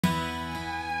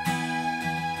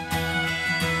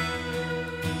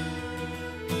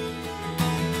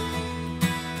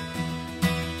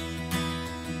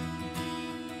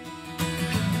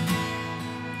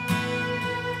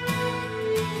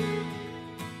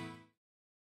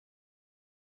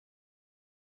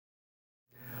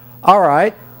All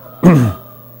right.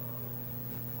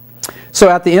 So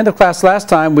at the end of class last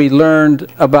time, we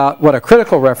learned about what a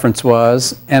critical reference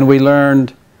was, and we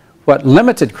learned what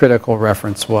limited critical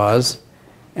reference was,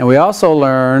 and we also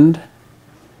learned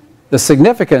the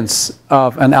significance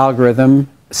of an algorithm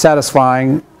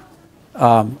satisfying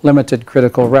limited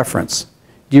critical reference.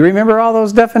 Do you remember all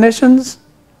those definitions?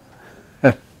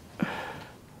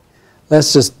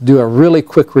 Let's just do a really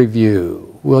quick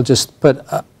review. We'll just put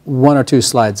one or two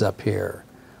slides up here.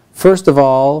 First of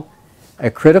all, a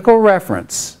critical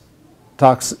reference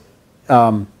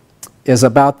is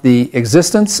about the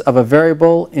existence of a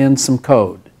variable in some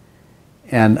code.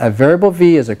 And a variable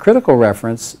v is a critical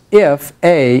reference if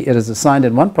A, it is assigned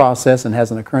in one process and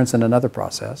has an occurrence in another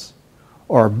process,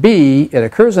 or B, it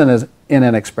occurs in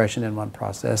an expression in one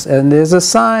process and is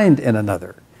assigned in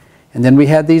another. And then we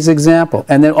had these examples.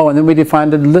 And then we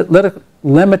defined a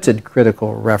limited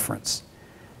critical reference.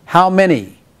 How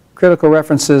many critical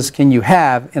references can you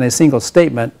have in a single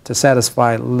statement to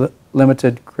satisfy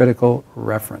limited critical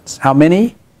reference? How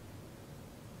many?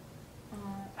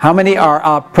 How many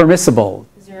are permissible?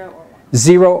 0 or 1.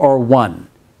 0 or 1.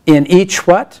 In each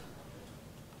what?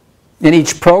 In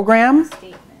each program?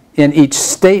 Statement. In each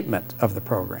statement of the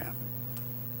program.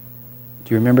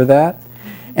 Do you remember that?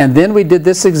 And then we did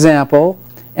this example,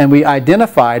 and we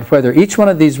identified whether each one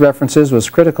of these references was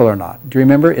critical or not. Do you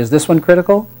remember? Is this one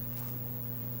critical?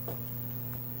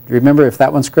 Do you remember if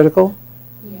that one's critical?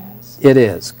 Yes. It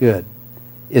is. Good.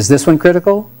 Is this one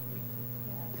critical?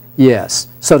 Yes.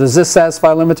 So does this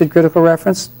satisfy limited critical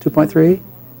reference, 2.3?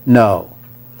 No.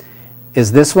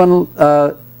 Is this one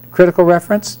critical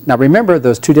reference? Now remember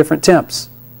those two different temps.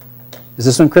 Is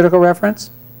this one critical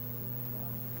reference?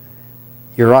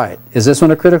 You're right. Is this one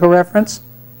a critical reference?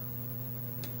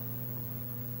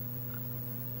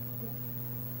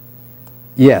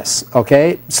 Yes.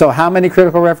 Okay. So how many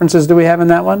critical references do we have in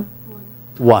that one?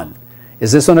 1.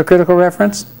 Is this one a critical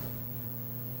reference?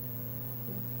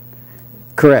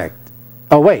 Correct.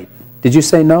 Oh, wait. Did you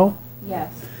say no?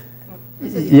 Yes.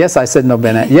 Yes, I said no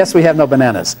banana. Yes, we have no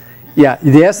bananas. Yeah.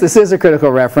 Yes, this is a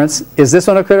critical reference. Is this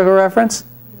one a critical reference?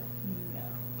 No.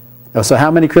 Oh, so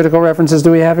how many critical references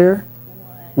do we have here?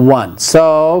 1.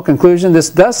 So, conclusion, this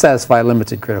does satisfy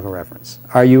limited critical reference.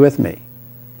 Are you with me?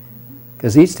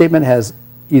 Because each statement has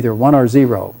either 1 or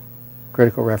 0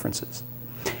 critical references.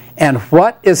 And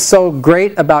what is so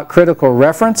great about critical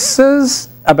references,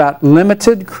 about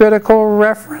limited critical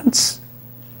reference?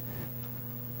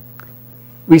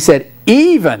 We said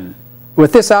even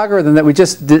with this algorithm that we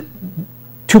just did,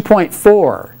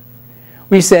 2.4,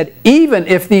 we said even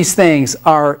if these things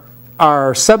are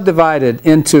subdivided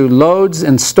into loads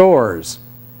and stores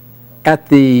at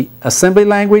the assembly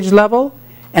language level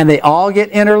and they all get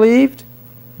interleaved,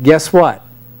 guess what?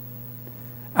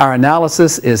 Our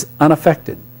analysis is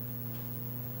unaffected.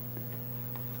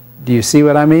 Do you see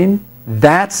what I mean?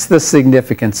 That's the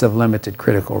significance of limited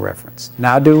critical reference.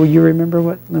 Now do you remember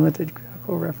what limited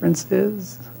critical reference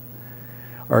is?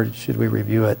 Or should we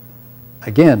review it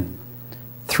again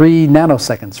 3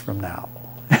 nanoseconds from now?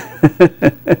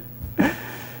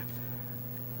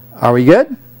 Are we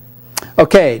good?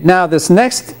 Okay, now this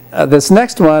next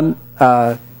one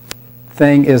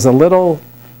thing is a little,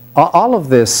 all of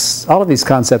these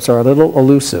concepts are a little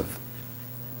elusive.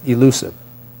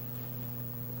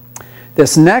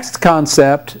 This next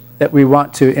concept that we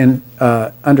want to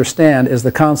understand is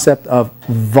the concept of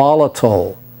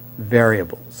volatile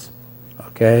variables.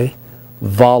 Okay,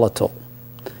 volatile.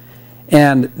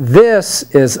 And this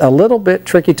is a little bit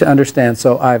tricky to understand,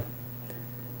 so I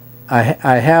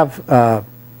have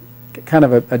kind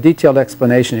of a detailed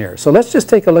explanation here. So let's just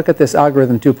take a look at this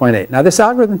algorithm 2.8. Now this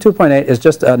algorithm 2.8 is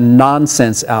just a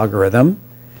nonsense algorithm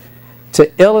to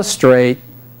illustrate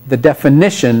the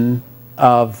definition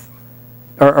of,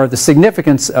 or the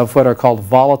significance of what are called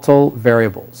volatile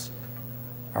variables.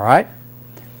 All right?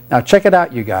 Now check it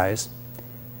out, you guys.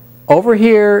 Over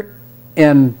here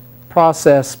in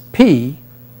process P,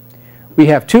 we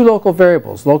have 2 local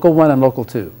variables, local 1 and local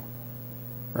 2.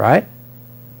 Right?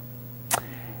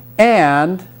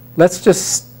 And let's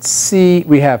just see,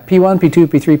 we have P1, P2,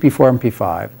 P3, P4, and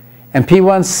P5. And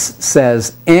P1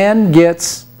 says n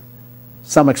gets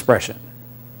some expression.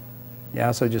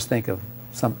 Yeah, so just think of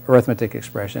some arithmetic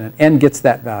expression, and n gets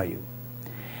that value.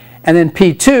 And then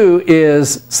P2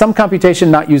 is some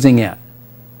computation not using n.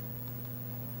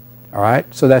 All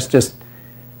right? So that's just,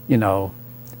 you know,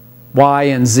 y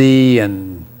and z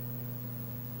and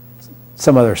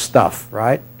some other stuff,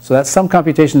 right? So that's some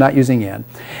computation not using n.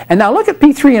 And now look at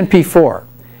P3 and P4.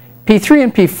 P3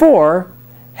 and P4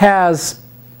 has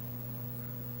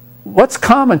what's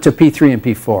common to P3 and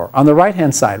P4? On the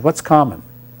right-hand side, what's common?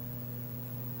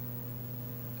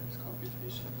 There's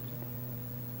computation.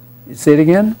 Say it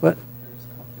again? What? There's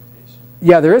computation.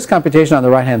 Yeah, there is computation on the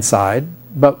right-hand side,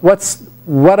 but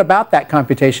what about that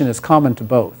computation is common to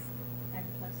both? N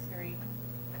plus 3.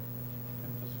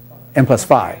 N plus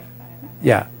 5.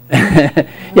 Yeah.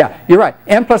 Yeah, you're right.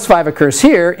 N plus 5 occurs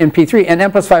here in P3, and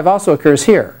N plus 5 also occurs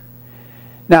here.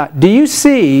 Now, do you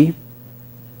see,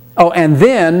 and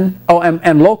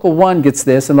local 1 gets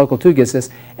this, and local 2 gets this,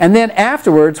 and then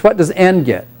afterwards, what does N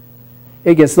get?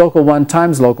 It gets local 1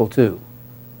 times local 2,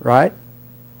 right?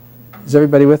 Is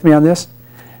everybody with me on this?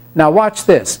 Now watch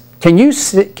this. Can you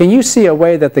see a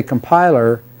way that the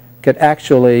compiler could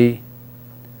actually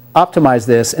optimize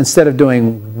this instead of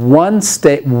doing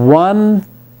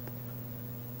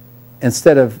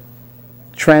instead of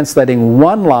translating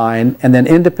one line and then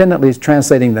independently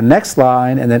translating the next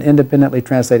line and then independently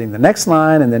translating the next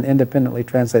line and then independently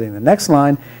translating the next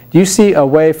line? Do you see a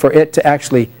way for it to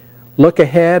actually look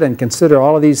ahead and consider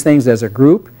all of these things as a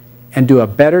group and do a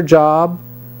better job?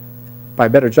 By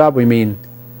better job we mean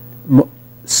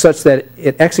such that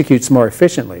it executes more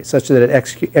efficiently, such that it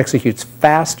executes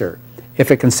faster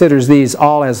if it considers these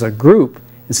all as a group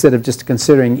instead of just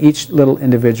considering each little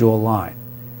individual line.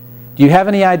 Do you have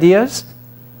any ideas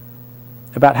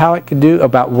about how it could do,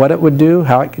 about what it would do,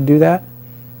 how it could do that?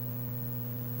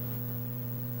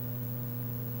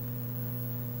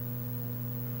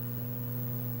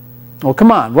 Well,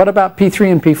 come on. What about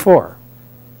P3 and P4?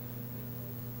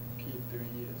 P3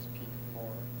 is P4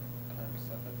 times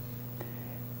 7.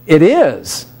 It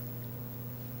is.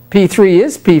 P3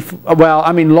 is P4. Well,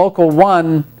 I mean, local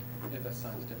 1. It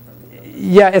assigns differently.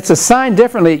 Yeah, it's assigned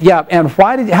differently. Yeah, and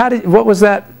what was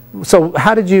that? So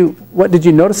what did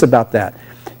you notice about that?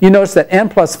 You notice that N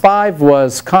plus 5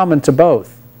 was common to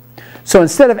both. So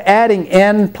instead of adding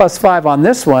N plus 5 on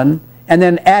this one and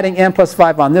then adding N plus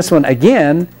 5 on this one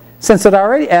again, since it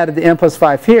already added the N plus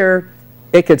 5 here,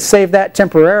 it could save that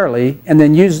temporarily and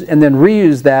then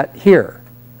reuse that here.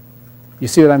 You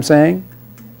see what I'm saying?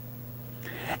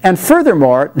 And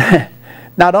furthermore,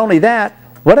 not only that,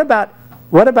 what about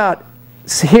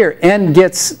here? N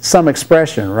gets some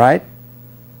expression, right?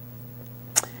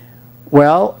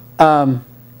 Well,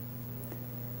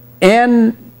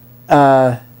 N,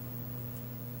 let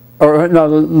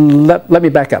me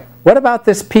back up. What about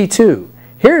this P2?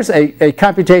 Here's a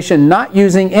computation not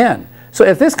using N. So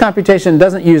if this computation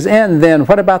doesn't use N, then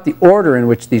what about the order in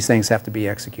which these things have to be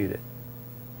executed?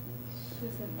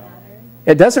 Does it matter?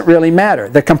 It doesn't really matter.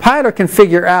 The compiler can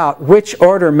figure out which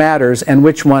order matters and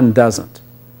which one doesn't.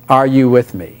 Are you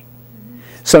with me?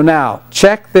 So now,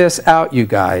 check this out, you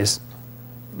guys.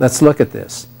 Let's look at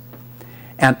this.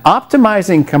 An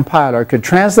optimizing compiler could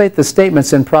translate the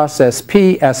statements in process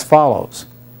P as follows.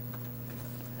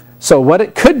 So what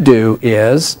it could do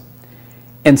is,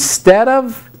 instead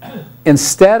of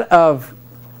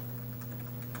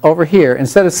over here,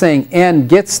 instead of saying N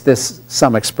gets this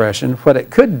some expression, what it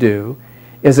could do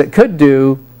is it could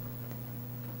do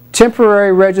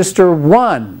temporary register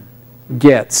 1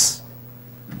 gets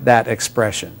that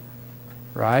expression,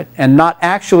 right? And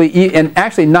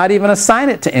actually not even assign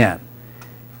it to N.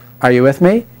 Are you with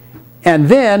me? And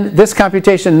then this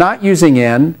computation not using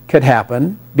N could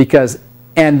happen because,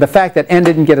 and the fact that N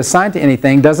didn't get assigned to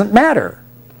anything doesn't matter.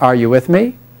 Are you with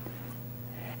me?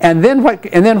 And then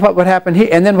what would happen here?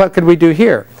 And then what could we do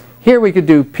here? Here we could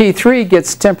do P3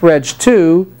 gets temporary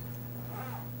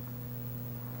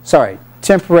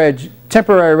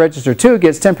register 2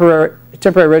 gets temporary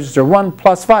register 1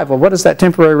 plus 5. Well, what is that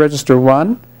temporary register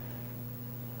 1?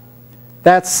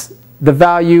 That's the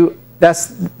value,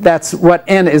 that's what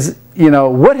N is,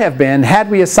 would have been had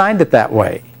we assigned it that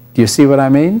way. Do you see what I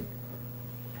mean?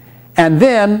 And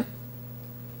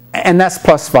that's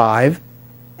plus 5.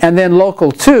 And then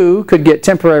local 2 could get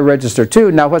temporary register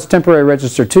 2. Now what's temporary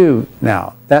register 2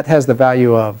 now? That has the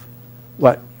value of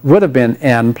what would have been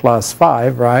N plus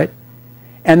 5, right?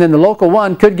 And then the local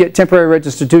 1 could get temporary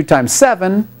register 2 times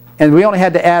 7, and we only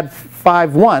had to add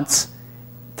 5 once,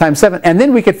 times 7. And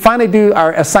then we could finally do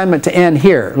our assignment to N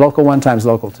here, local 1 times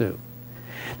local 2.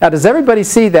 Now does everybody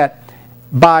see that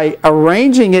by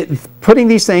arranging it, putting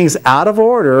these things out of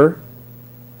order,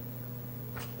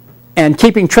 and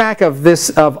keeping track of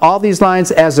all these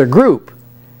lines as a group,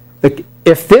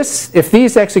 if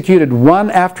these executed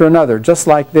one after another, just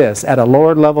like this, at a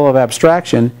lower level of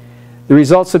abstraction, the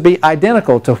results would be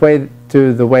identical to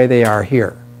the way they are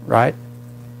here, right?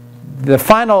 The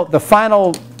final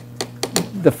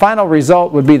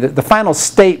result would be the final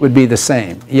state would be the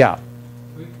same. Yeah. Can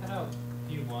we cut out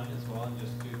P1 as well and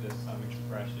just do the sum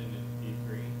expression in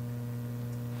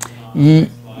P3?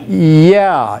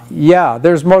 Yeah,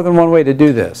 there's more than one way to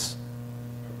do this.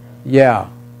 Yeah.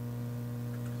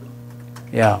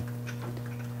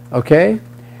 Okay?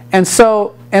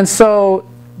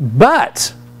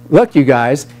 But, look you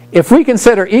guys, if we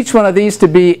consider each one of these to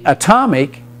be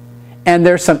atomic, and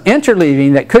there's some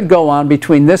interleaving that could go on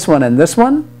between this one and this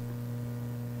one,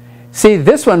 see,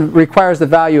 this one requires the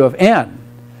value of n.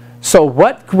 So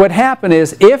what would happen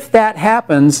is, if that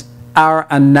happens, our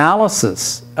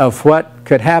analysis of what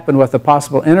could happen with the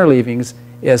possible interleavings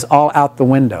is all out the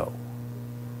window.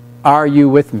 Are you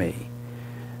with me?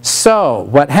 So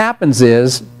what happens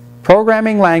is,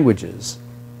 programming languages,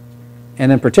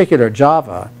 and in particular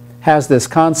Java, has this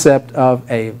concept of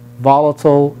a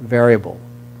volatile variable.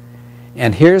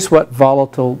 And here's what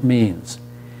volatile means.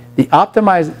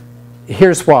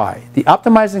 Here's why. The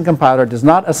optimizing compiler does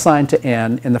not assign to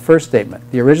n in the first statement.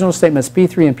 The original statements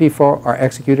P3 and P4 are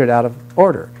executed out of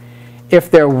order. If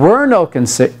there were no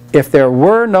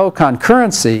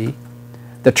concurrency,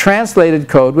 the translated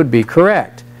code would be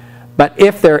correct. But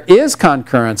if there is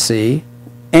concurrency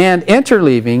and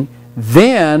interleaving,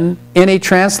 then any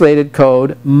translated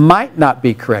code might not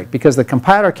be correct, because the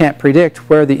compiler can't predict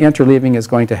where the interleaving is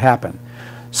going to happen.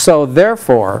 So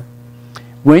therefore,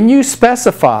 when you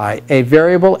specify a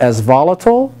variable as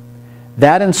volatile,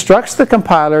 that instructs the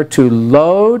compiler to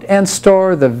load and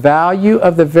store the value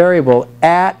of the variable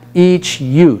at each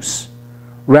use,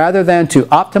 rather than to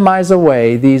optimize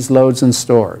away these loads and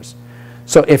stores.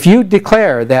 So if you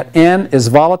declare that n is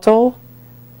volatile,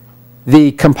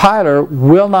 the compiler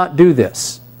will not do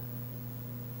this.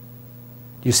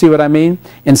 Do you see what I mean?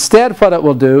 Instead, what it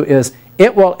will do is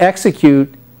it will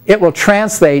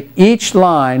translate each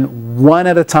line one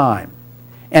at a time.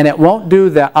 And it won't do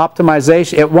the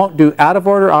optimization, it won't do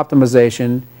out-of-order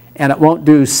optimization, and it won't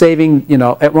do saving,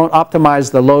 it won't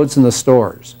optimize the loads and the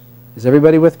stores. Is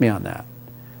everybody with me on that?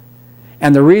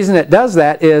 And the reason it does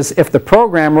that is if the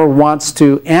programmer wants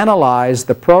to analyze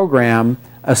the program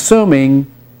assuming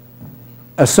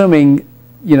only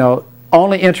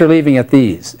interleaving at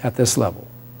this level.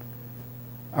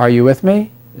 Are you with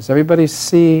me? Does everybody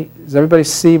see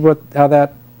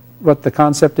what the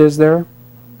concept is there?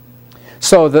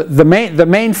 So the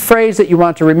main phrase that you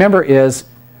want to remember is,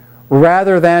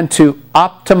 rather than to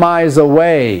optimize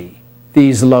away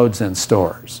these loads and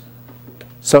stores.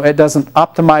 So it doesn't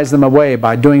optimize them away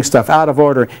by doing stuff out of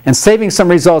order and saving some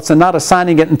results and not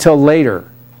assigning it until later.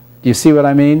 Do you see what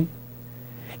I mean?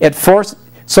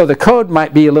 So the code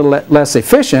might be a little less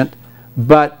efficient,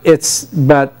 but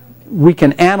we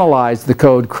can analyze the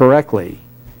code correctly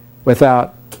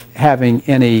without having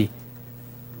any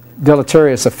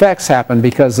deleterious effects happen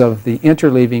because of the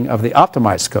interleaving of the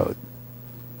optimized code.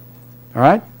 All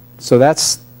right? So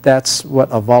that's what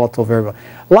a volatile variable.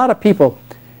 A lot of people,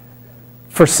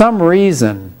 for some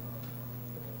reason,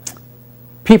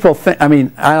 people think, I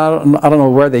don't know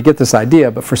where they get this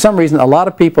idea, but for some reason a lot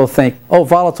of people think, oh,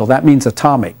 volatile, that means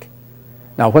atomic.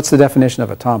 Now, what's the definition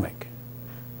of atomic?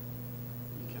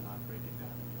 You cannot break it down.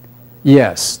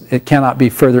 Yes, it cannot be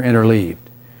further interleaved.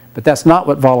 But that's not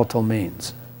what volatile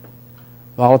means.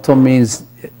 Volatile means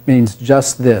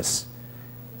just this.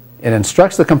 It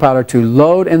instructs the compiler to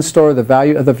load and store the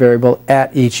value of the variable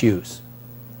at each use.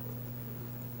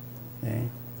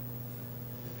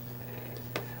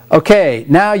 Okay,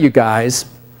 now you guys,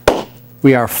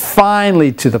 we are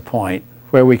finally to the point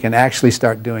where we can actually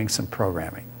start doing some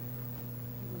programming.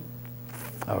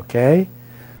 Okay?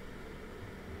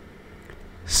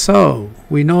 So,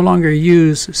 we no longer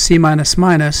use C++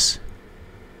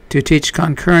 to teach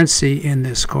concurrency in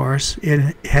this course.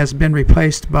 It has been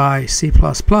replaced by C++.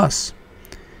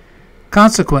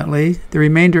 Consequently, the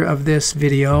remainder of this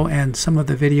video and some of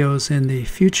the videos in the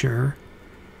future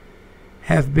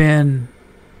have been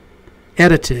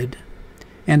edited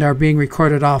and are being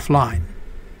recorded offline.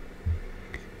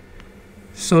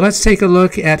 So let's take a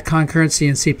look at concurrency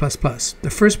in C++. The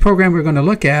first program we're going to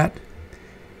look at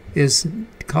is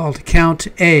called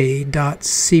count.a.cpp.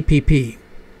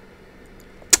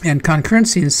 And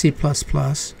concurrency in C++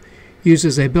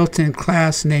 uses a built-in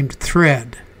class named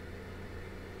thread.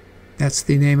 That's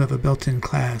the name of a built-in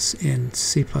class in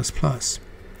C++.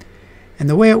 And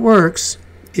the way it works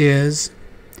is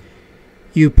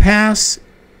you pass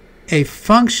a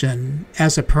function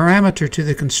as a parameter to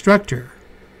the constructor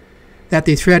that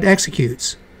the thread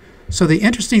executes. So the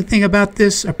interesting thing about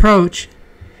this approach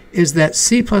is that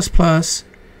C++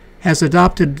 has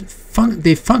adopted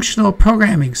the functional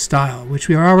programming style, which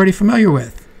we are already familiar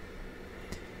with,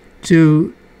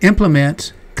 to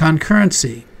implement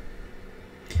concurrency.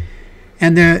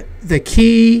 And the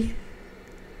key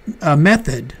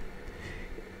method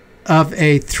of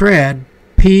a thread,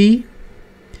 P,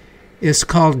 is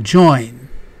called join.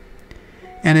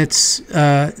 And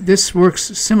this works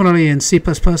similarly in C++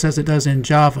 as it does in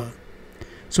Java.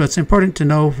 So it's important to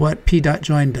know what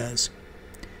p.join does.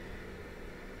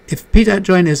 If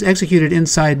p.join is executed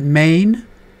inside main,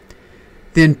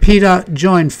 then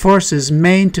p.join forces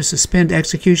main to suspend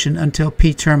execution until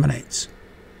p terminates.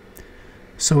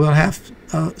 So we'll have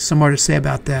some more to say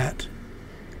about that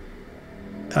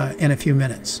in a few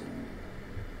minutes.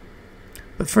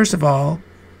 But first of all,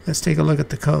 let's take a look at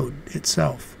the code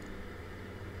itself.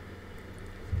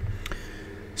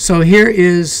 So here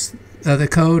is the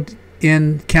code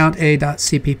in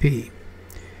counta.cpp.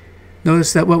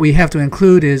 Notice that what we have to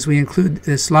include is we include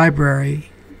this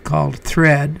library called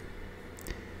thread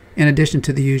in addition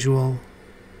to the usual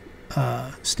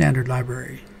standard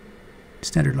libraries.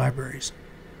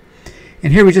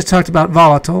 And here we just talked about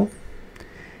volatile.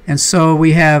 And so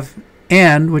we have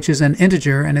n, which is an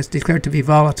integer, and it's declared to be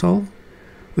volatile,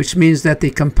 which means that the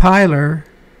compiler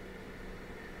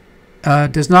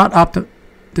does not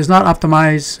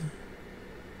optimize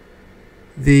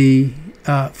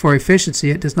for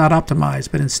efficiency. It does not optimize,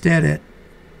 but instead it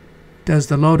does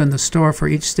the load and the store for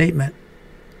each statement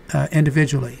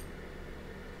individually.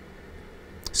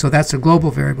 So that's a global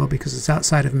variable because it's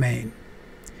outside of main.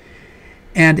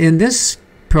 And in this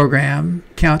program,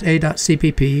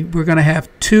 counta.cpp, we're going to have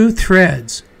two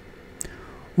threads.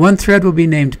 One thread will be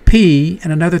named P,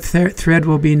 and another thread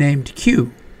will be named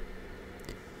Q.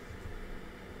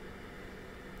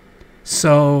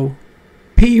 So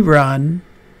prun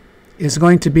is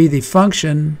going to be the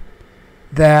function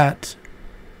that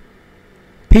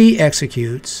P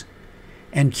executes,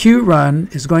 and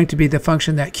qrun is going to be the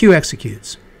function that Q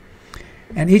executes.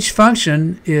 And each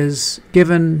function is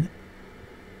given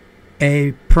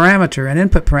a parameter, an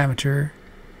input parameter,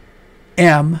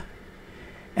 m,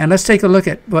 and let's take a look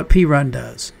at what prun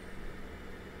does.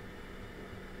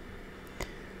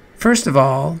 First of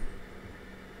all,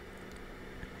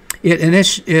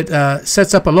 it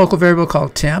sets up a local variable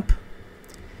called temp,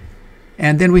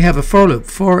 and then we have a for loop.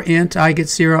 For int I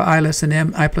gets 0, I less than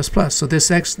m, I plus plus. So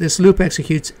this loop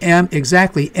executes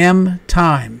exactly m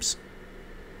times.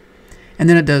 And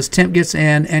then it does temp gets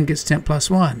n gets temp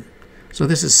plus 1. So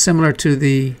this is similar to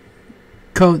the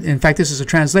code. In fact, this is a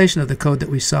translation of the code that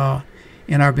we saw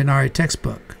in our binary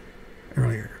textbook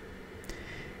earlier.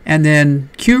 And then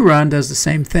qrun does the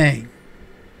same thing.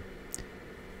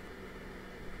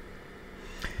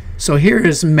 So here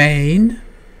is main,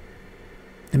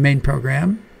 the main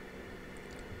program.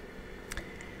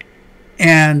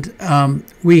 And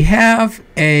we have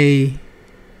an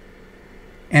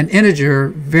integer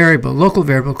variable, local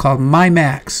variable called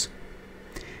mymax.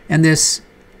 And this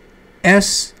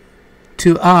s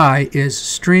to I is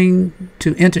string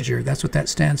to integer. That's what that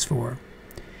stands for.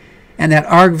 And that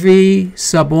argv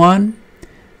sub 1,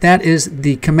 that is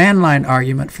the command line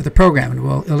argument for the program. And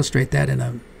we'll illustrate that in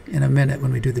a minute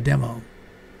when we do the demo.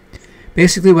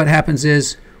 Basically what happens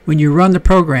is when you run the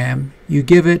program, you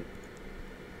give it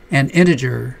an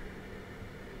integer,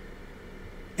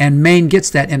 and main gets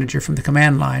that integer from the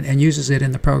command line and uses it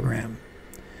in the program.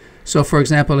 So for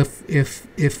example,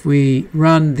 if we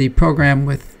run the program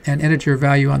with an integer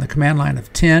value on the command line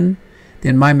of 10,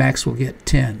 then mymax will get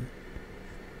 10.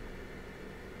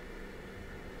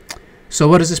 So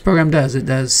what does this program do? It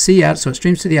does cout, so it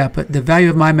streams to the output. The value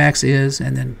of mymax is,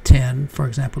 and then 10, for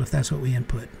example, if that's what we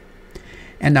input.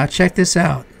 And now check this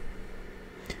out.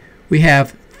 We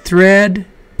have thread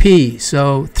P.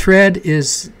 So thread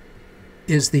is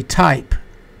the type.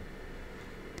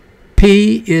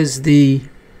 P is the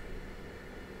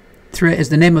thread, is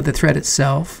the name of the thread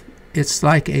itself. It's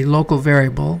like a local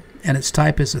variable, and its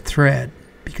type is a thread.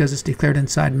 Because it's declared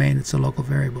inside main, it's a local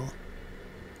variable.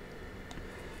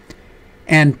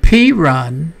 And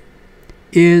prun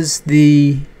is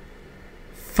the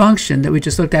function that we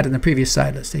just looked at in the previous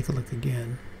slide. Let's take a look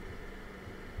again.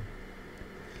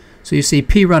 So you see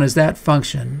prun is that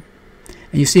function.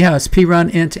 And you see how it's prun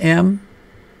int m?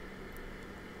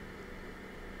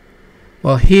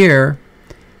 Well, here,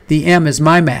 the m is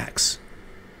mymax.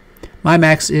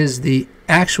 Mymax is the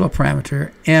actual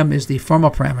parameter. M is the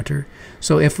formal parameter.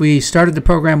 So if we started the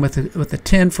program with a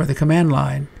 10 for the command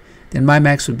line, then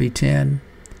mymax would be 10,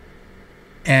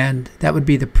 and that would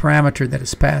be the parameter that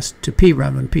is passed to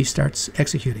prun when P starts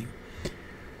executing.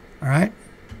 All right?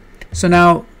 So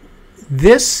now,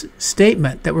 this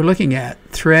statement that we're looking at,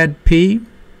 thread P,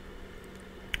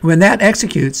 when that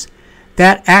executes,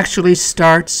 that actually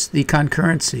starts the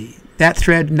concurrency. That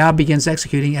thread now begins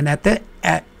executing, and at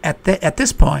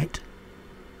this point,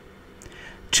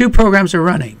 two programs are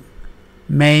running,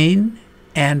 main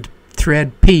and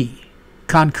thread P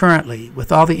concurrently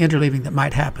with all the interleaving that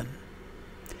might happen.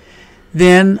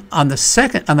 Then on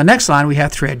the next line we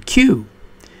have thread Q.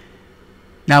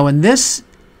 Now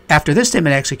after this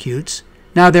statement executes,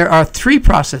 now there are 3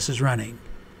 processes running: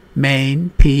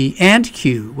 main, P, and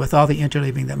Q, with all the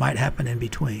interleaving that might happen in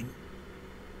between.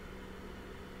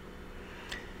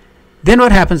 Then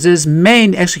what happens is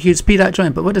main executes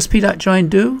p.join. But what does p.join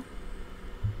do?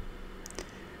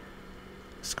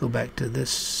 Let's go back to this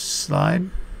slide.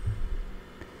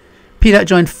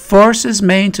 P.join forces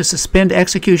main to suspend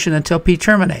execution until P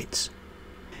terminates.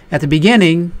 At the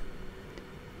beginning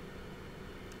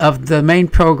of the main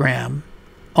program,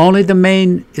 only the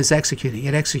main is executing.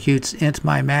 It executes int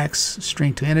my max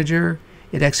string to integer.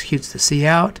 It executes the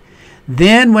cout.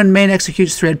 Then when main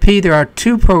executes thread P, there are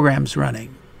 2 programs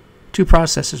running, 2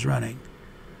 processes running.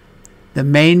 The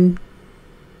main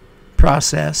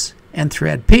process and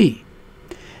thread P.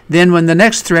 Then when the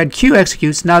next thread Q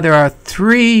executes, now there are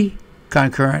 3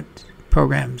 concurrent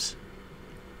programs,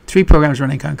 3 programs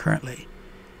running concurrently.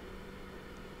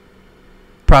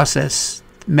 Process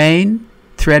main,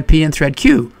 thread P, and thread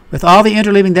Q, with all the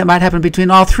interleaving that might happen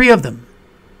between all 3 of them.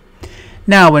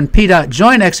 Now when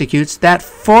p.join executes, that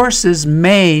forces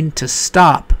main to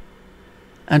stop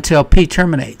until P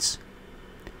terminates.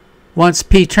 Once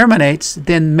P terminates,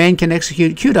 then main can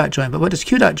execute q.join. But what does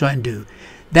q.join do?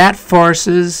 That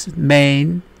forces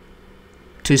main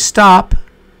to stop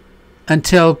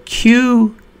until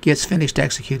Q gets finished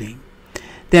executing.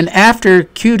 Then after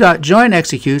q.join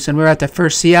executes, and we're at the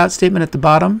first cout statement at the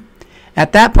bottom,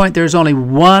 at that point there's only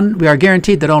one, we are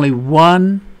guaranteed that only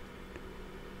one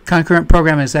concurrent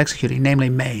program is executing, namely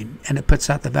main, and it puts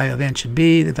out the value of n should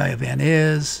be, the value of n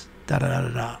is,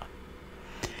 da-da-da-da-da.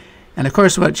 And of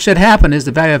course what should happen is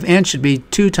the value of n should be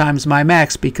 2 times my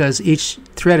max, because each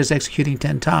thread is executing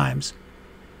 10 times.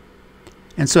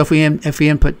 And so if we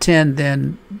input 10,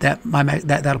 then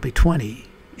that'll be 20,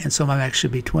 and so my max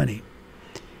should be 20.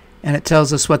 And it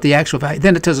tells us what the actual value,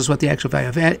 then it tells us what the actual value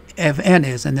of n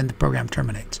is, and then the program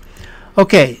terminates.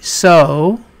 Okay,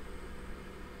 so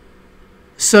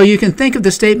you can think of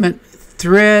the statement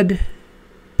thread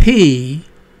P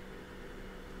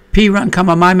run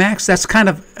comma my max. That's kind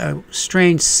of a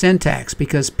strange syntax,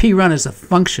 because P run is a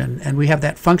function, and we have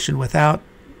that function without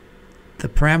the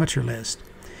parameter list.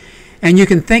 And you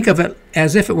can think of it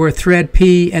as if it were thread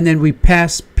P, and then we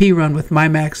pass P run with my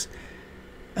max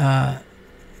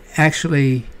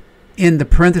actually in the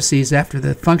parentheses after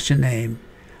the function name,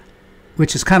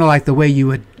 which is kind of like the way you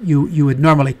would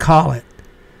normally call it.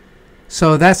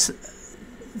 So that's,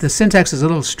 the syntax is a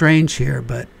little strange here,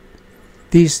 but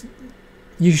these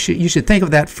you should think of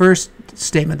that first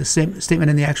statement, the same statement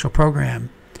in the actual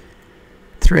program,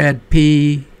 thread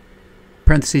P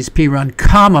parentheses P run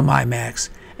comma my max,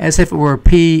 as if it were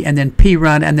P and then P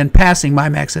run and then passing my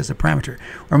max as a parameter,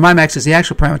 where my max is the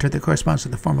actual parameter that corresponds to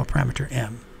the formal parameter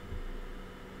m.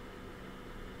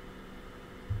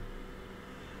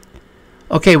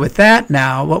 Okay, with that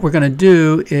now, what we're going to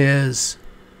do is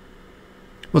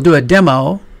we'll do a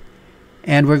demo,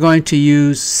 and we're going to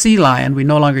use CLion. We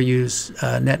no longer use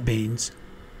NetBeans.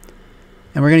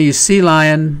 And we're going to use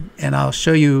CLion, and I'll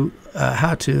show you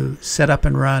how to set up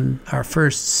and run our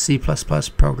first C++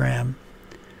 program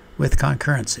with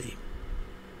concurrency.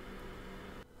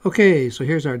 Okay, so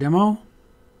here's our demo.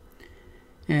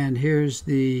 And here's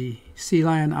the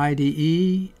CLion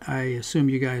IDE. I assume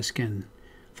you guys can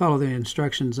follow the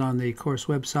instructions on the course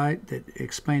website that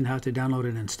explain how to download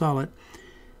and install it.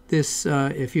 This,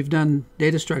 if you've done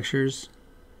data structures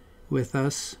with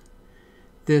us,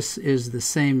 this is the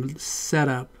same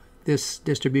setup. This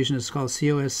distribution is called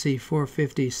CoSc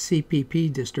 450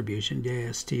 CPP distribution,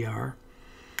 JSTR.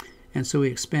 And so we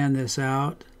expand this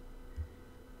out,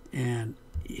 and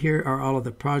here are all of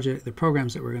the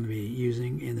programs that we're going to be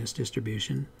using in this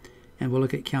distribution. And we'll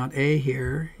look at count A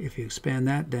here. If you expand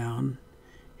that down,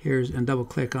 and double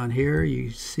click on here, you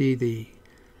see the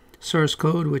source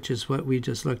code, which is what we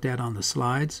just looked at on the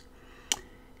slides.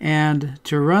 And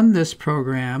to run this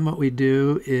program, what we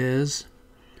do is,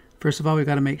 first of all, we've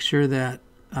got to make sure that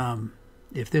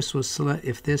if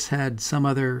this had some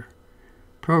other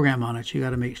program on it, you got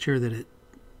to make sure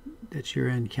that you're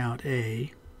in count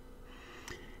A.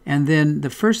 And then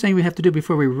the first thing we have to do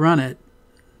before we run it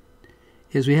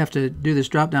is we have to do this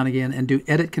drop down again and do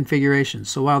edit configuration.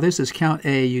 So while this is count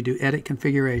A, you do edit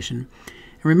configuration.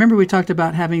 And remember we talked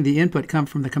about having the input come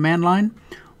from the command line?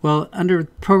 Well, under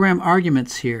program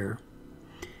arguments here,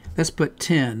 let's put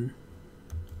 10.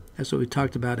 That's what we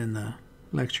talked about in the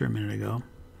lecture a minute ago.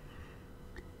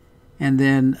 And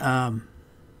then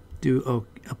do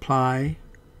apply,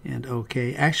 and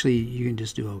OK. Actually, you can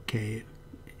just do OK.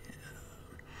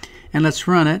 And let's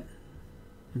run it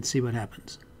and see what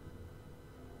happens.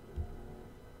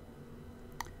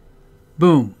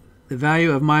 Boom. The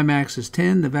value of my max is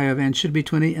 10, the value of n should be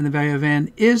 20, and the value of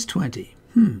n is 20.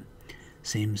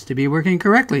 Seems to be working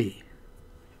correctly.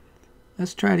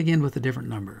 Let's try it again with a different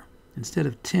number. Instead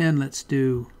of 10, let's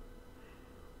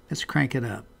crank it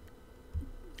up.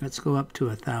 Let's go up to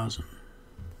 1,000.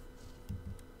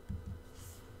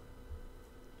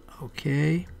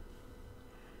 Okay.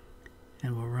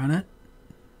 And we'll run it.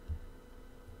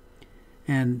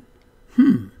 And,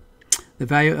 the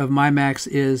value of my max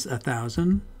is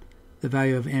 1,000. The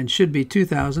value of n should be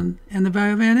 2,000, and the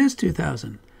value of n is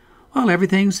 2,000. Well,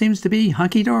 everything seems to be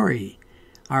hunky-dory.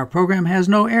 Our program has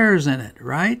no errors in it,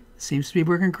 right? Seems to be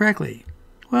working correctly.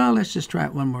 Well, let's just try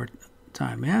it one more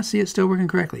time. Yeah, see, it's still working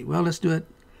correctly. Well, let's do it.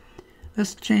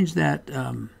 Let's change that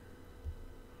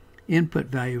input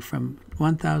value from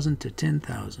 1,000 to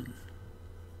 10,000.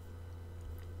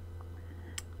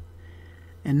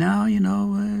 And now, you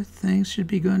know, things should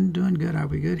be doing good. Are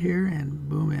we good here? And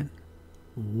boom, in.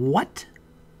 What?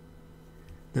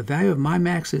 The value of my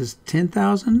max is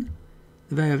 10,000.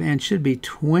 The value of n should be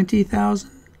 20,000.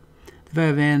 The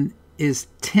value of n is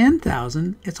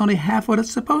 10,000. It's only half what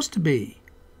it's supposed to be.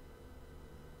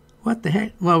 What the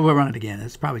heck? Well, we'll run it again.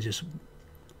 It's probably just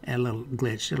a little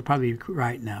glitch. It'll probably be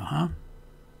right now,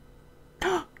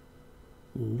 huh?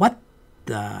 What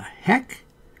the heck?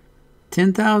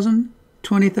 10,000,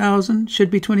 20,000,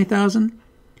 should be 20,000.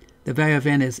 The value of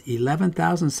n is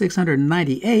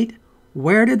 11,698.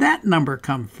 Where did that number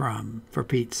come from, for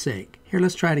Pete's sake? Here,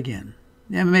 let's try it again.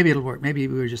 Yeah, maybe it'll work. Maybe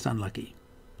we were just unlucky.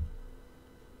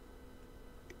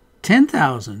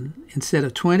 10,000 instead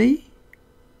of 20?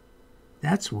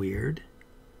 That's weird.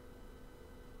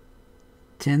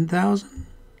 10,000?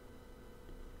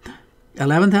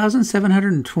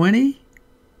 11,720?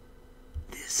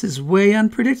 This is way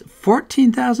unpredictable.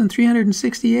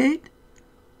 14,368?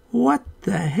 What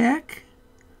the heck?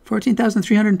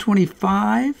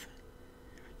 14,325?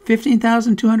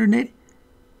 15,280?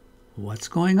 What's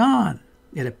going on?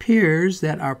 It appears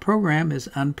that our program is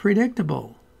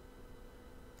unpredictable,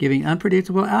 giving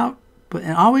unpredictable output,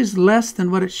 and always less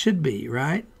than what it should be,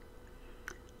 right?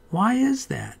 Why is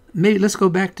that? Maybe let's go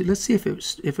back to, let's see if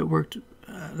it worked.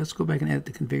 Let's go back and edit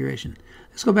the configuration.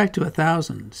 Let's go back to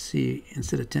 1,000, see,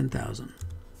 instead of 10,000.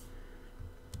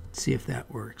 See if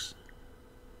that works.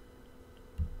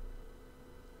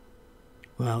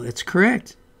 Well, it's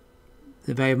correct.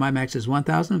 The value of my max is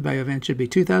 1,000. The value of n should be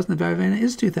 2,000. The value of n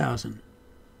is 2,000.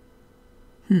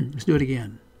 Let's do it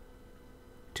again.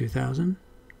 2,000.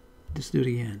 Let's do it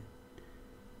again.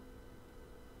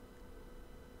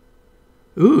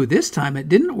 Ooh, this time it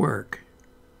didn't work.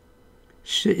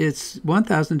 It's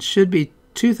 1,000 should be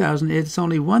 2,000. It's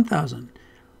only 1,000.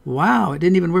 Wow, it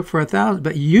didn't even work for 1,000.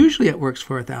 But usually it works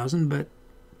for 1,000, but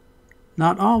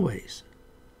not always.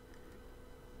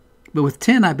 But with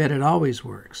 10, I bet it always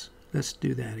works. Let's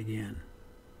do that again.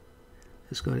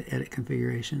 Let's go to Edit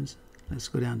Configurations. Let's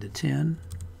go down to 10.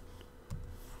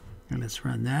 And let's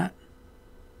run that.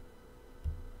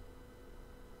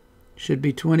 Should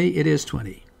be 20. It is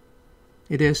 20.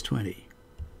 It is 20.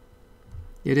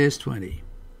 It is 20.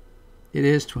 It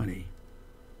is 20.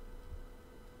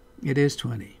 It is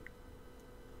 20.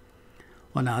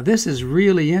 Well, now this is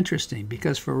really interesting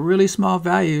because for really small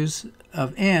values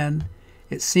of n,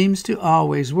 it seems to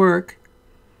always work.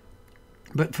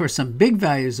 But for some big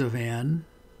values of n,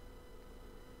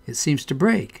 it seems to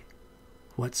break.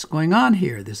 What's going on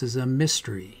here? This is a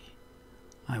mystery.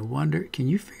 I wonder, can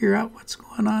you figure out what's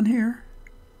going on here?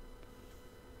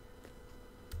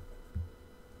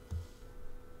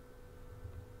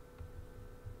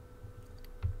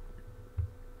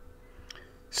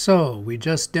 So we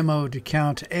just demoed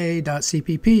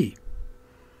CountA.cpp,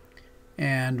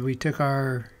 and we took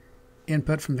our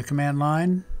input from the command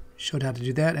line, showed how to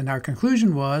do that, and our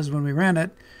conclusion was, when we ran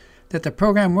it, that the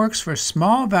program works for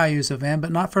small values of n,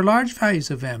 but not for large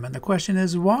values of m. And the question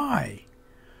is, why?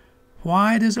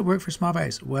 Why does it work for small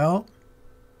values? Well,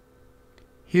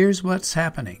 here's what's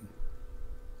happening.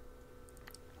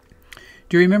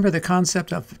 Do you remember the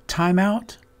concept of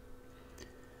timeout?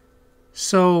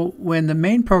 So when the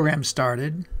main program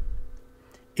started,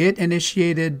 it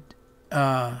initiated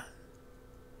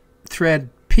thread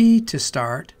P to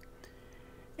start,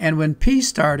 and when P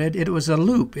started, it was a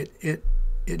loop. It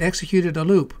executed a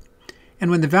loop, and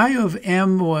when the value of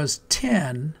m was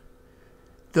 10,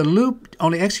 the loop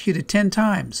only executed 10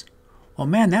 times. Well,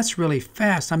 man, that's really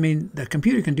fast. I mean, the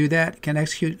computer can do that, can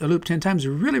execute a loop 10 times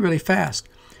really, really fast.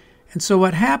 And so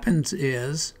what happens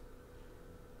is,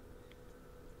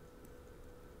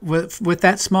 with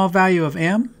that small value of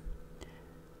m,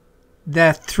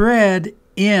 that thread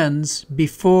ends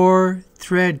before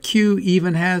thread Q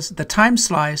even has, the time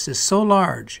slice is so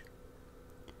large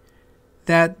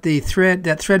that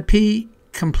thread P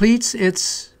completes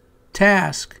its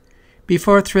task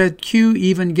before thread Q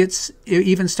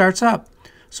even starts up.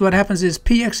 So what happens is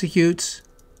P executes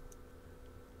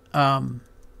to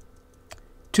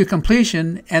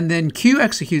completion, and then Q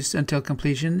executes until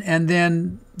completion, and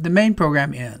then the main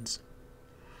program ends.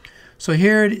 So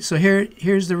here's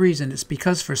the reason. It's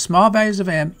because for small values of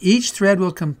m, each thread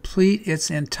will complete its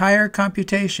entire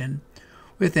computation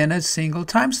within a single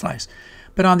time slice.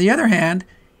 But on the other hand,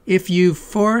 if you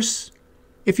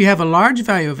have a large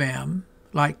value of m,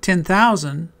 like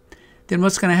 10,000, then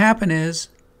what's going to happen is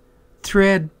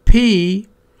thread P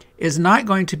is not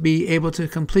going to be able to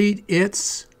complete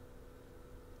its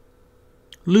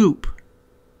loop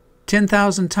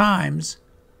 10,000 times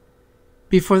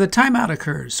before the timeout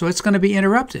occurs. So it's going to be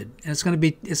interrupted, and it's going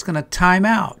to time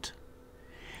out.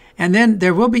 And then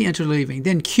there will be interleaving.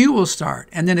 Then Q will start.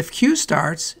 And then if Q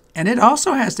starts, and it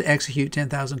also has to execute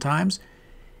 10,000 times,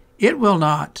 it will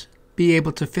not be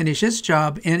able to finish its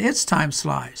job in its time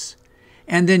slice.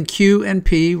 And then Q and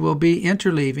P will be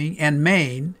interleaving, and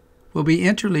main will be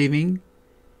interleaving,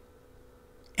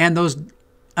 and those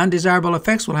undesirable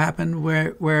effects will happen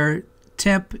where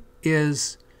temp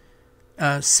is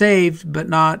saved but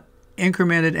not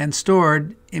incremented and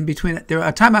stored in between.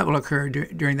 A timeout will occur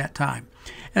during that time,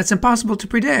 and it's impossible to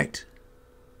predict.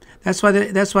 That's why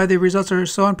the results are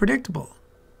so unpredictable.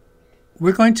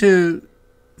 We're going to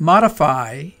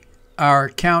modify our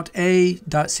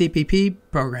CountA.cpp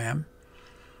program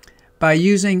by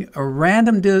using a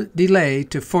random delay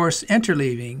to force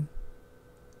interleaving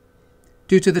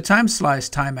due to the time slice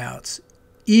timeouts,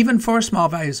 even for small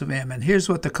values of m. And here's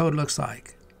what the code looks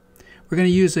like. We're going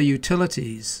to use a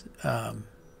utilities.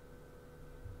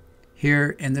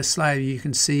 Here in this slide, you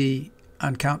can see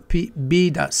on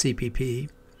CountB.cpp,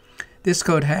 this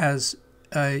code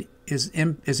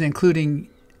is including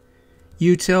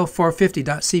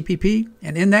util450.cpp,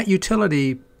 and in that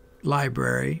utility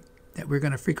library that we're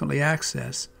going to frequently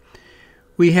access,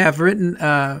 we have written,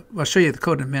 I'll show you the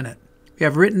code in a minute. We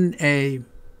have written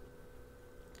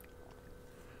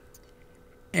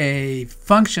a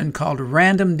function called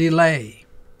random delay,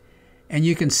 and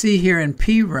you can see here in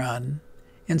prun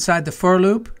inside the for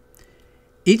loop,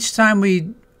 each time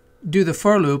we do the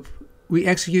for loop, we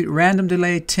execute random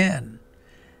delay 10.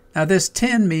 Now this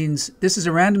 10 means this is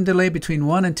a random delay between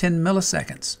 1 and 10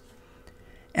 milliseconds.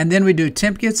 And then we do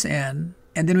temp gets n,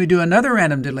 and then we do another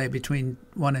random delay between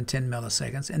 1 and 10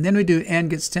 milliseconds, and then we do n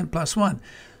gets temp plus 1.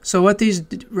 So what these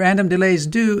random delays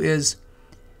do is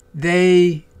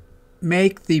they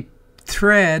make the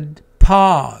thread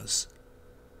pause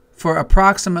for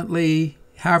approximately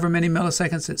however many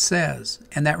milliseconds it says.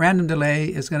 And that random delay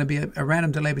is going to be a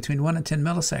random delay between 1 and 10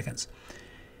 milliseconds.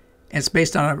 It's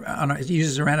based on it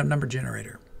uses a random number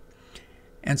generator.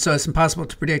 And so it's impossible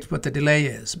to predict what the delay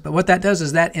is. But what that does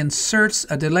is that inserts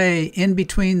a delay in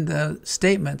between the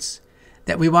statements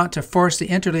that we want to force the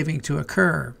interleaving to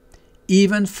occur,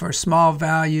 even for small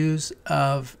values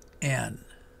of n.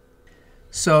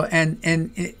 So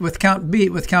and with count B,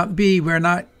 we're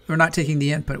not taking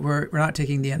the input. We're not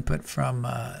taking the input from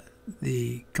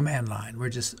the command line. We're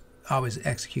just always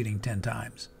executing 10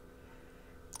 times.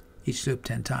 Each loop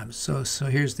 10 times. So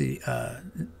here's the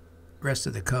rest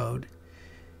of the code.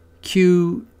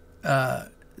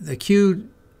 The Q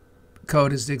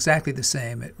code is exactly the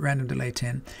same at random delay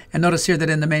 10. And notice here that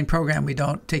in the main program we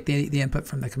don't take the input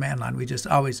from the command line. We just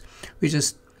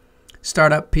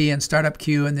start up P and start up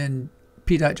Q, and then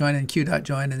P.join and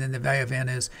Q.join, and then the value of n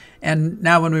is. And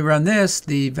now when we run this,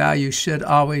 the value should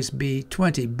always be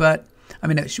 20. But I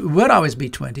mean, it would always be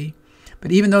 20.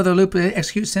 But even though the loop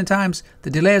executes 10 times, the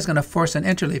delay is going to force an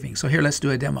interleaving. So here, let's do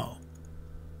a demo.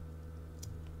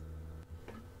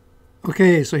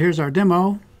 Okay, so here's our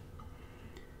demo.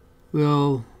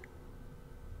 We'll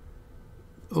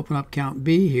open up count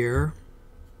B here,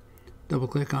 double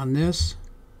click on this,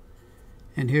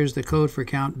 and here's the code for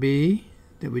count B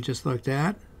that we just looked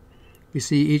at. We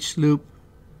see each loop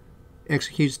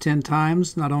executes 10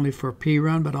 times, not only for P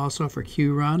run, but also for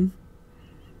Q run.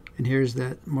 And here's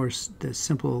the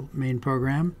simple main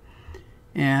program.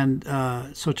 And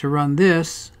so to run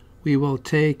this, we will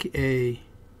take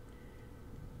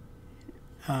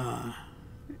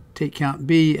count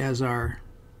B as for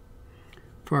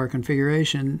our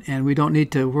configuration, and we don't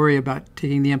need to worry about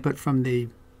taking the input from the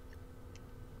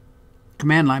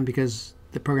command line because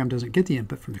the program doesn't get the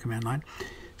input from the command line.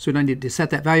 So we don't need to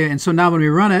set that value. And so now when we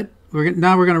run it,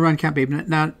 now we're going to run count B.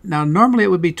 Now normally it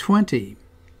would be 20,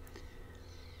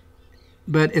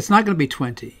 but it's not going to be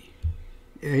 20.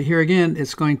 Here again,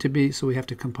 it's going to be, so we have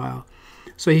to compile.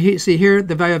 So you see here,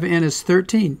 the value of n is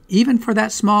 13, even for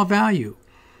that small value.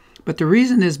 But the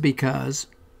reason is because,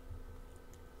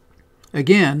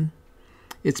 again,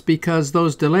 it's because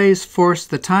those delays force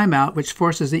the timeout, which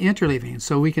forces the interleaving.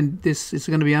 So this is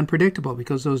going to be unpredictable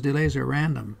because those delays are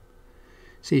random.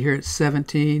 See here, it's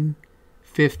 17,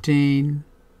 15,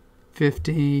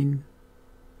 15,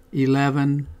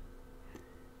 11,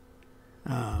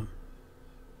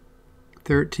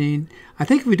 13. I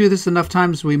think if we do this enough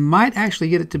times, we might actually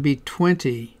get it to be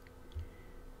 20.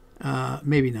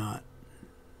 Maybe not.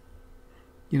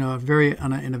 You know,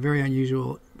 in a very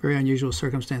unusual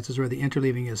circumstances where the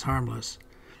interleaving is harmless.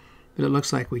 But it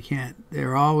looks like we can't.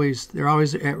 They're always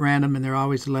at random, and they're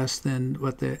always less than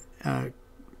what the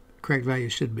correct value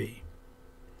should be.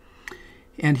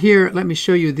 And here, let me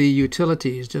show you the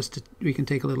utilities. We can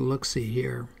take a little look-see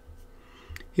here.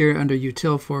 Here under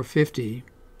util 450, you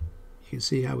can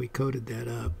see how we coded that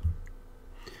up.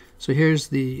 So here's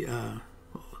the.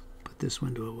 We'll put this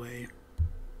window away.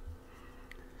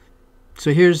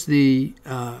 So here's the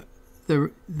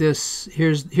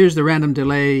here's the random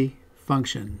delay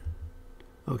function,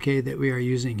 okay, that we are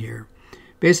using here.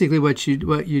 Basically, what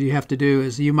you have to do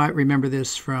is, you might remember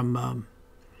this from.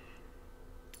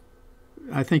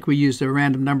 I think we used a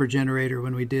random number generator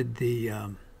when we did the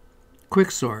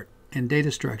quicksort and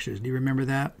data structures. Do you remember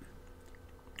that?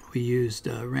 We used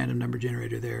a random number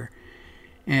generator there,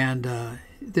 and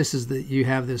this is you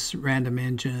have this random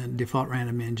engine, default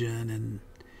random engine, and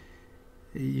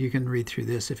you can read through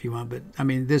this if you want, but I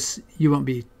mean, you won't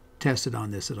be tested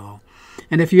on this at all.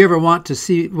 And if you ever want to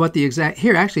see what the exact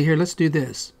here, let's do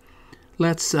this.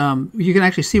 Let's you can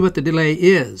actually see what the delay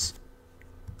is.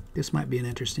 This might be an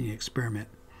interesting experiment.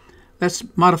 Let's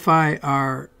modify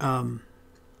our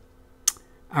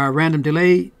random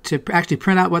delay to actually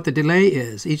print out what the delay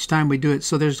is each time we do it.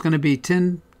 So there's going to be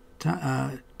 10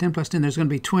 plus 10. There's going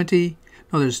to be 20.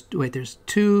 No, there's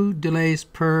 2 delays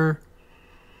per.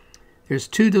 There's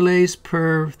 2 delays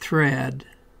per thread,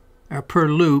 or per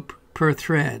loop per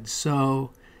thread.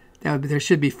 So there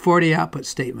should be 40 output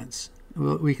statements.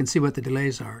 We can see what the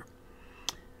delays are.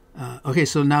 Okay,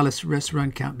 so now let's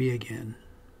run count B again.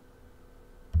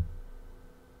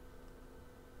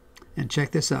 And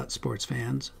check this out, sports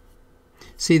fans.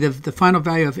 See, the final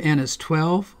value of n is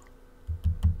 12.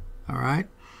 All right.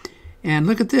 And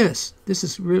look at this. This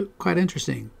is quite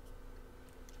interesting.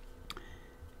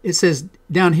 It says,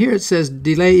 down here it says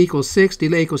delay equals 6,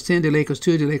 delay equals 10, delay equals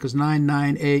 2, delay equals 9,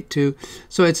 9, 8, 2.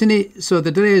 So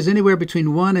the delay is anywhere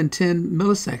between 1 and 10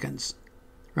 milliseconds,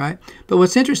 right? But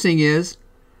what's interesting is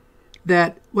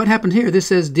that what happened here, this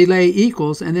says delay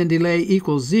equals, and then delay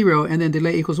equals 0, and then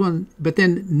delay equals 1, but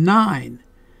then 9.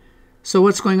 So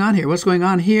what's going on here? What's going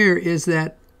on here is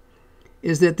that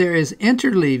there is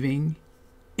interleaving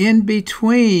in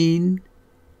between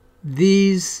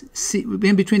the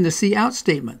C out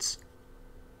statements.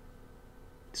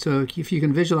 So if you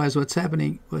can visualize what's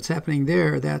happening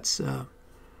there, that's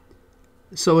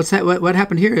so what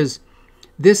happened here is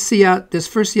this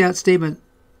first C out statement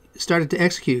started to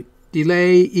execute.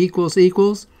 Delay equals,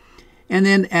 and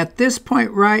then at this point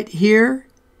right here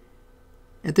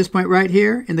in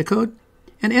the code,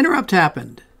 an interrupt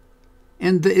happened,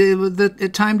 and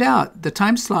it timed out. The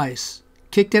time slice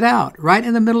kicked it out right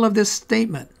in the middle of this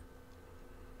statement,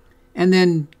 and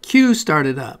then Q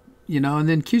started up, and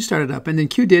then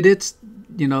Q did its,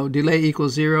 delay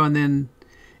equals 0, and then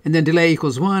delay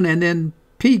equals 1, and then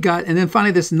P and then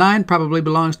finally this 9 probably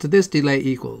belongs to this delay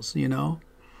equals,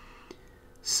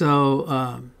 So,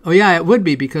 oh yeah, it would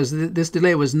be, because this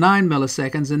delay was 9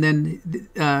 milliseconds, and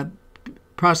then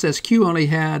process Q only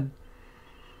had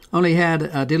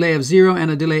a delay of 0 and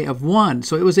a delay of 1,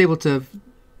 so it was able to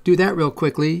do that real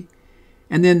quickly,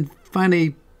 and then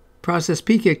finally process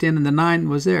P kicked in, and the 9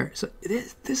 was there. So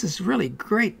this is really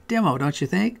great demo, don't you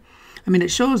think? I mean,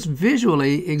 it shows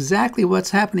visually exactly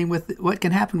what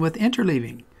can happen with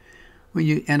interleaving.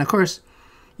 And of course,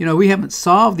 we haven't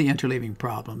solved the interleaving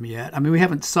problem yet. I mean, we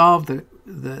haven't solved the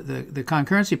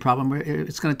concurrency problem.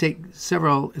 It's going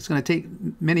to take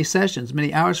many sessions,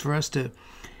 many hours for us to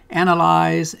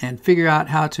analyze and figure out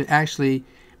how to actually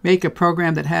make a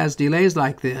program that has delays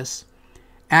like this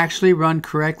actually run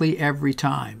correctly every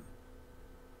time.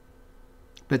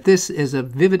 But this is a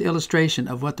vivid illustration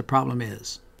of what the problem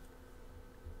is.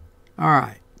 All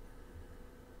right.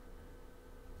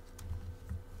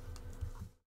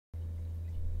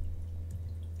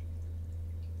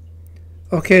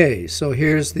 Okay, so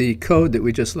here's the code that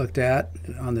we just looked at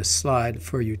on this slide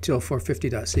for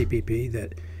util450.cpp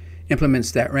that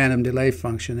implements that random delay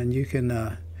function. And you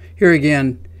can, here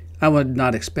again, I would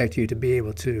not expect you to be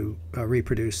able to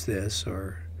reproduce this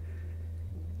or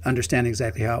understand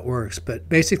exactly how it works. But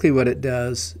basically what it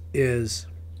does is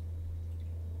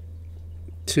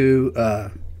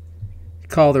to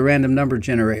call the random number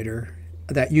generator,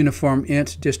 that uniform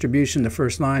int distribution, the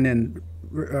first line in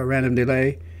random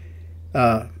delay,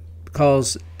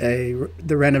 calls the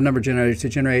random number generator to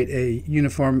generate a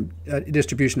uniform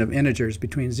distribution of integers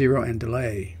between 0 and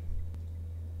delay.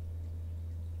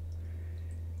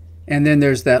 And then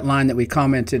there's that line that we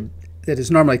commented, that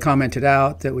is normally commented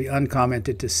out, that we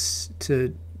uncommented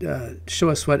to show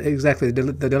us what exactly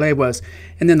the delay was.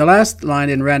 And then the last line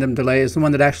in random delay is the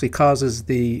one that actually causes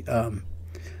the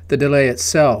delay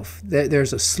itself.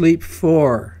 There's a sleep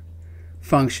for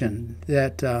function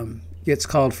that gets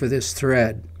called for this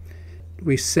thread.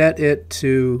 We set it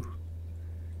to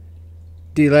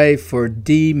delay for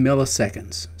d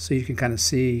milliseconds, so you can kind of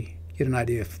get an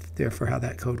idea there for how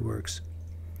that code works.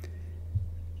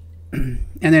 And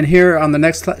then here on the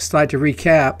next slide to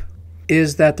recap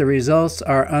is that the results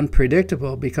are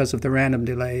unpredictable because of the random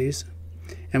delays.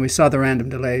 And we saw the random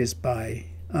delays by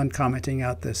uncommenting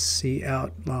out the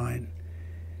cout line.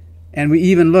 And we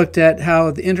even looked at how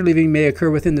the interleaving may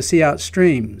occur within the cout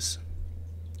streams.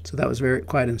 So that was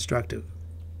quite instructive.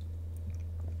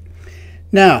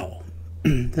 Now,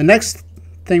 the next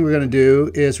thing we're going to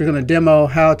do is we're going to demo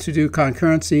how to do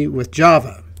concurrency with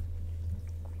Java.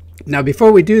 Now,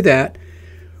 before we do that,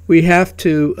 we have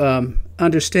to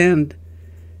understand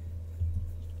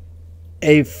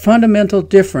a fundamental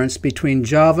difference between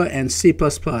Java and C++.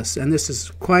 And this is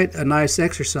quite a nice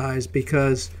exercise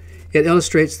because it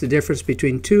illustrates the difference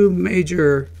between two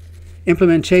major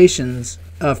implementations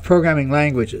of programming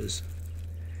languages,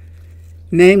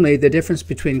 namely the difference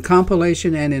between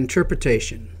compilation and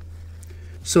interpretation.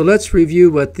 So let's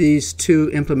review what these two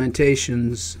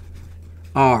implementations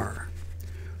are.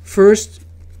 First,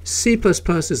 C++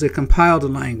 is a compiled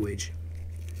language.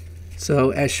 So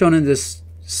as shown in this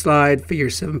slide, figure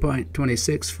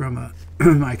 7.26 from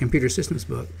my computer systems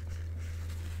book,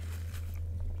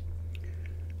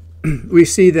 we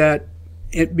see that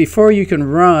before you can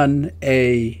run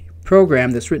a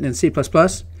program that's written in C++,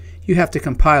 you have to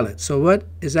compile it. So what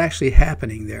is actually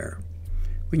happening there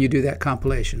when you do that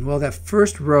compilation? Well, that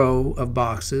first row of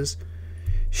boxes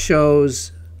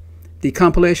shows the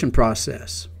compilation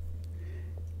process.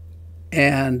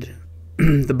 And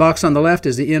the box on the left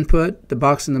is the input, the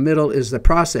box in the middle is the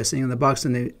processing, and the box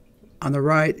on the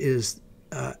right is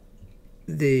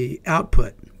the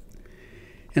output.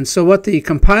 And so what the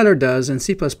compiler does in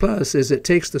C++ is it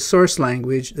takes the source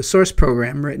language, the source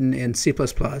program written in C++.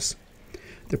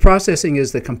 The processing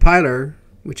is the compiler,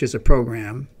 which is a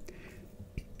program,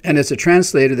 and it's a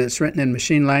translator that's written in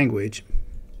machine language.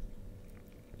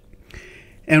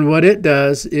 And what it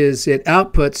does is it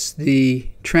outputs the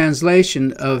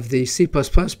translation of the C++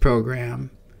 program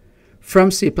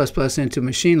from C++ into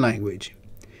machine language.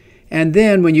 And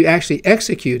then when you actually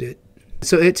execute it,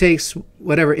 so it takes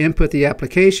whatever input the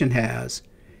application has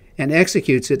and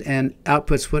executes it and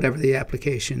outputs whatever the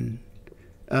application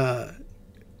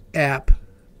app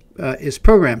is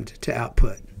programmed to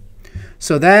output.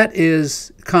 So that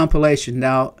is compilation.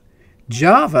 Now,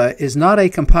 Java is not a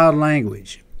compiled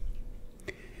language.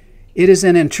 It is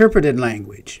an interpreted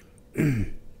language.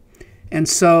 And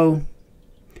so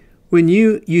when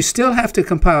you still have to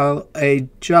compile a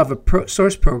Java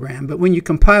source program, but when you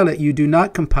compile it, you do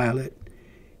not compile it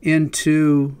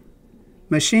into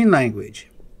machine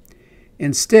language.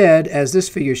 Instead, as this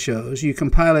figure shows, you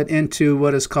compile it into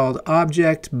what is called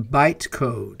object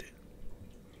bytecode.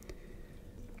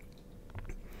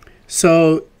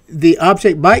 So the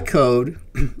object bytecode,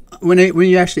 when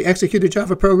you actually execute a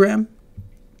Java program,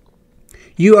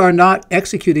 you are not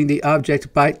executing the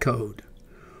object bytecode.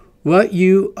 What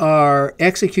you are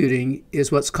executing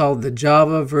is what's called the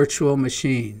Java Virtual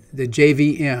Machine, the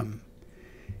JVM.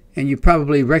 And you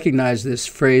probably recognize this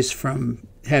phrase from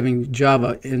having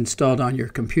Java installed on your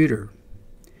computer.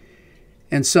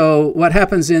 And so what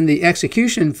happens in the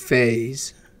execution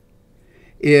phase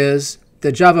is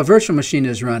the Java Virtual Machine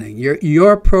is running.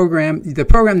 Your program, the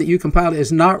program that you compiled,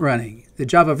 is not running. The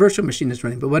Java Virtual Machine is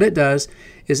running. But what it does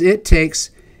is it takes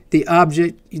the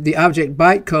object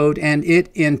bytecode and it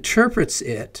interprets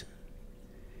it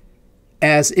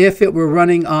as if it were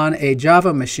running on a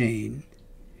Java machine.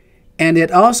 And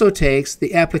it also takes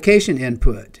the application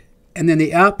input. And then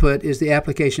the output is the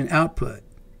application output.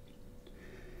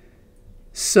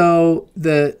 So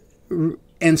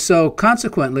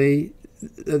consequently,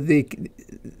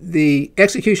 the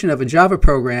execution of a Java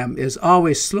program is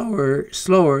always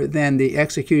slower than the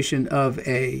execution of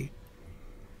a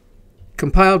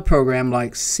compiled program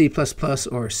like C++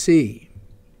 or C,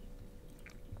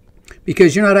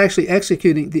 because you're not actually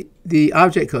executing the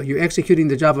object code. You're executing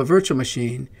the Java virtual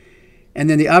machine, and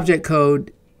then the object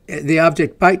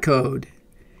bytecode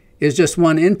is just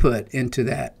one input into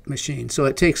that machine, so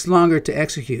it takes longer to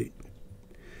execute.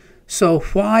 So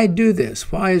why do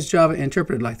this? Why is Java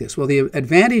interpreted like this? Well, the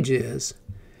advantage is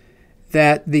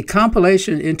that the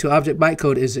compilation into object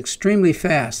bytecode is extremely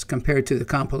fast compared to the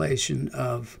compilation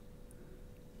of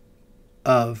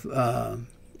a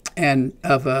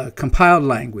compiled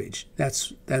language.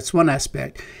 That's one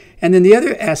aspect. And then the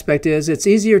other aspect is it's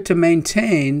easier to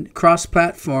maintain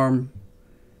cross-platform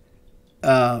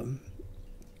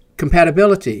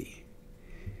compatibility,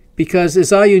 because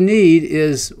it's all you need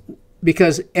is,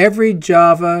 because every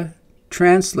Java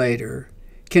translator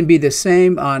can be the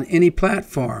same on any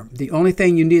platform. The only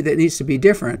thing you need that needs to be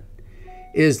different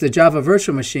is the Java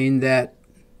virtual machine that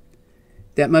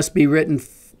must be written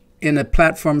in a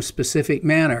platform-specific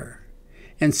manner.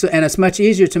 And it's much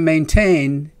easier to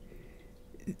maintain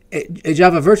a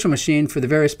Java virtual machine for the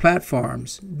various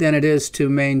platforms than it is to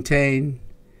maintain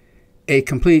a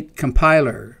complete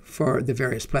compiler for the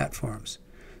various platforms.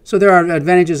 So there are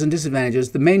advantages and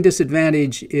disadvantages. The main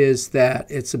disadvantage is that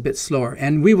it's a bit slower,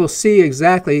 and we will see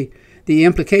exactly the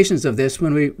implications of this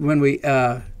when we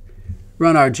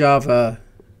run our Java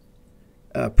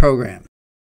program.